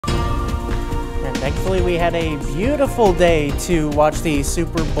Thankfully, we had a beautiful day to watch the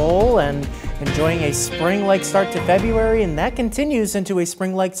Super Bowl and enjoying a spring-like start to February, and that continues into a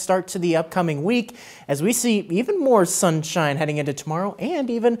spring-like start to the upcoming week as we see even more sunshine heading into tomorrow and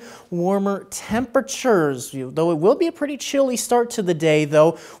even warmer temperatures. Though it will be a pretty chilly start to the day,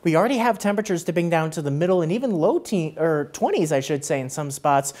 though, we already have temperatures dipping down to the middle and even low 20s, I should say, in some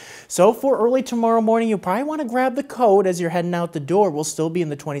spots. So for early tomorrow morning, you probably want to grab the coat as you're heading out the door. We'll still be in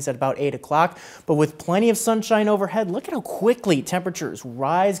the 20s at about 8 o'clock, but with plenty of sunshine overhead, look at how quickly temperatures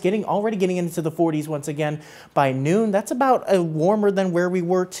rise, already getting into the 40s once again by noon. That's about warmer than where we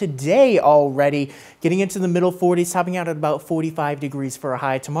were today already, getting into the middle 40s, topping out at about 45 degrees for a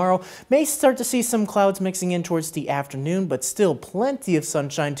high tomorrow. May start to see some clouds mixing in towards the afternoon, but still plenty of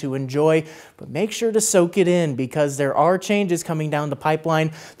sunshine to enjoy. But make sure to soak it in because there are changes coming down the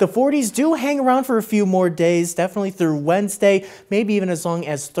pipeline. The 40s do hang around for a few more days, definitely through Wednesday, maybe even as long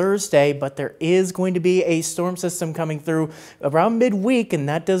as Thursday, but there is going to be a storm system coming through around midweek, and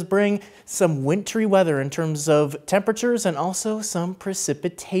that does bring some wintry weather in terms of temperatures and also some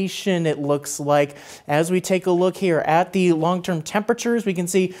precipitation, it looks like. As we take a look here at the long-term temperatures, we can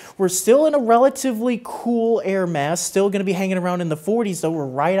see we're still in a relatively cool air mass, still going to be hanging around in the 40s, though we're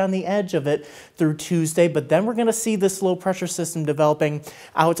right on the edge of it through Tuesday, but then we're going to see this low pressure system developing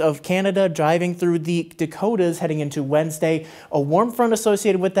out of Canada, driving through the Dakotas heading into Wednesday. A warm front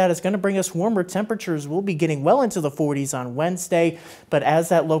associated with that is going to bring us warmer temperatures. We'll be getting well into the 40s on Wednesday, but as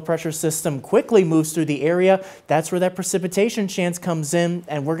that low pressure system quickly moves through the area, that's where that precipitation chance comes in,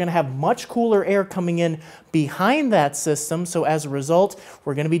 and we're going to have much cooler air coming in behind that system. So as a result,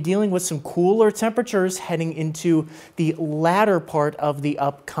 we're going to be dealing with some cooler temperatures heading into the latter part of the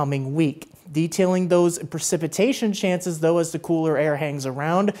upcoming week. Detailing those precipitation chances, though, as the cooler air hangs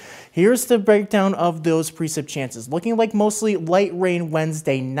around. Here's the breakdown of those precip chances. Looking like mostly light rain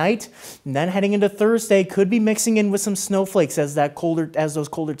Wednesday night, and then heading into Thursday, could be mixing in with some snowflakes as those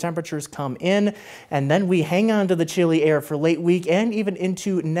colder temperatures come in. And then we hang on to the chilly air for late week and even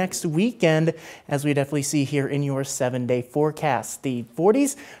into next weekend, as we definitely see here in your 7-day forecast. The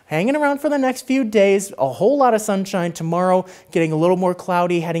 40s hanging around for the next few days. A whole lot of sunshine tomorrow, getting a little more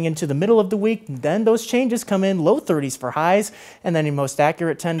cloudy heading into the middle of the week. Then those changes come in, low 30s for highs, and then your most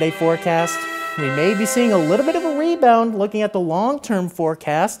accurate 10-day forecast, we may be seeing a little bit of a rebound looking at the long-term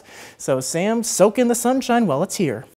forecast. So Sam, soak in the sunshine while it's here.